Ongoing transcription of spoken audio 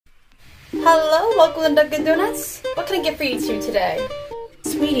Hello, welcome to Dunkin' Donuts. What can I get for you two today?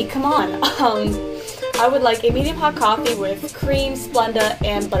 Sweetie, come on. I would like a medium hot coffee with cream, Splenda,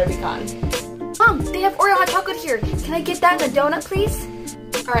 and butter pecan. Mom, they have Oreo hot chocolate here. Can I get that in a donut, please?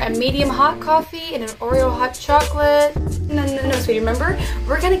 Alright, a medium hot coffee and an Oreo hot chocolate. No, sweetie, remember?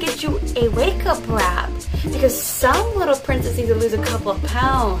 We're gonna get you a wake-up wrap. Because some little princess needs to lose a couple of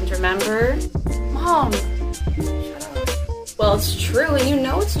pounds, remember? Mom, shut up. Well, it's true, and you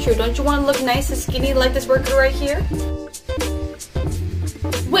know it's true. Don't you want to look nice and skinny like this worker right here?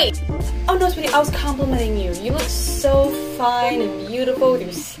 Wait! Oh no, sweetie, I was complimenting you. You look so fine and beautiful with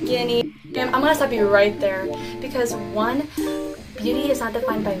your skinny. I'm gonna stop you right there. Because one, beauty is not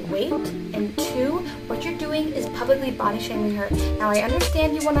defined by weight, and two, what you're doing is publicly body shaming her. Now I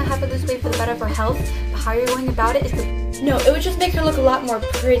understand you want to have her lose weight for the better of her health, but how you're going about it is no, it would just make her look a lot more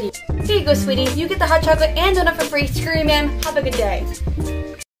pretty. Here you go, sweetie. You get the hot chocolate and donut for free. Screw you, ma'am. Have a good day.